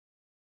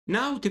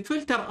Now to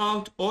filter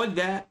out all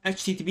the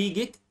HTTP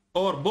GET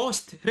or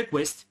POST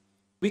requests,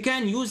 we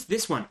can use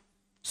this one.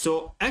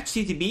 So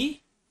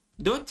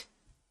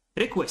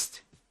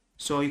HTTP.request.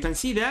 So you can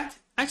see that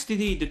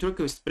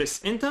HTTP.request,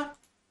 press enter.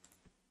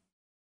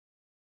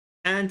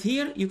 And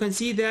here you can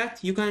see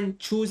that you can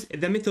choose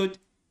the method,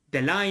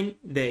 the line,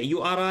 the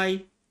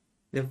URI,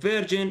 the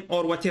version,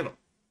 or whatever.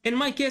 In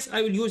my case,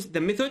 I will use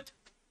the method,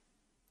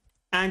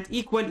 and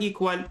equal,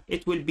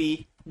 it will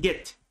be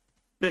get.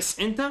 Press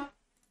enter.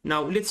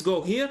 Now let's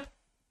go here.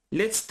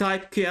 Let's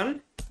type curl,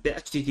 the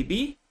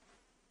HTTP,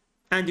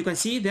 and you can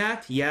see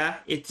that, yeah,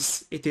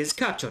 it is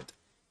captured.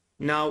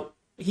 Now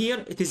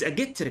here it is a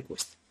get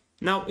request.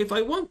 Now if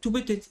I want to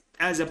put it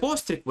as a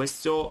post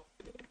request, so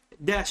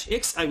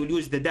 -x, I will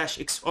use the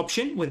 -x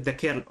option with the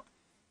curl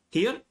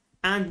here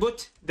and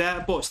put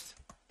the post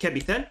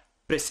capital.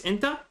 Press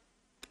enter.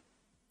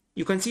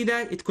 You can see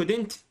that it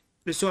couldn't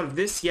resolve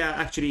this. Yeah,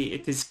 actually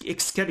it is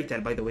x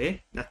capital, by the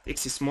way, not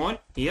x small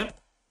here.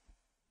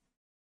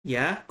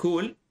 Yeah,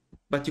 cool.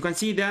 But you can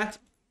see that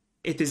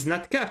it is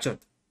not captured.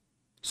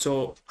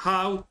 So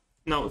how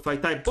now if I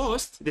type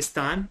post this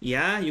time,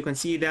 yeah, you can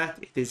see that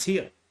it is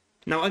here.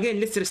 Now again,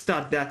 let's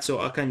restart that so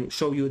I can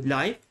show you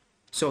live.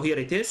 So here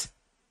it is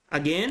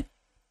again.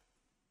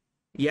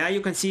 Yeah,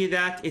 you can see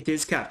that it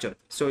is captured.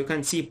 So you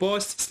can see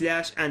post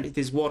 / and it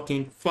is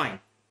working fine.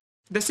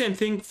 The same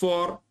thing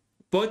for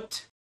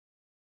put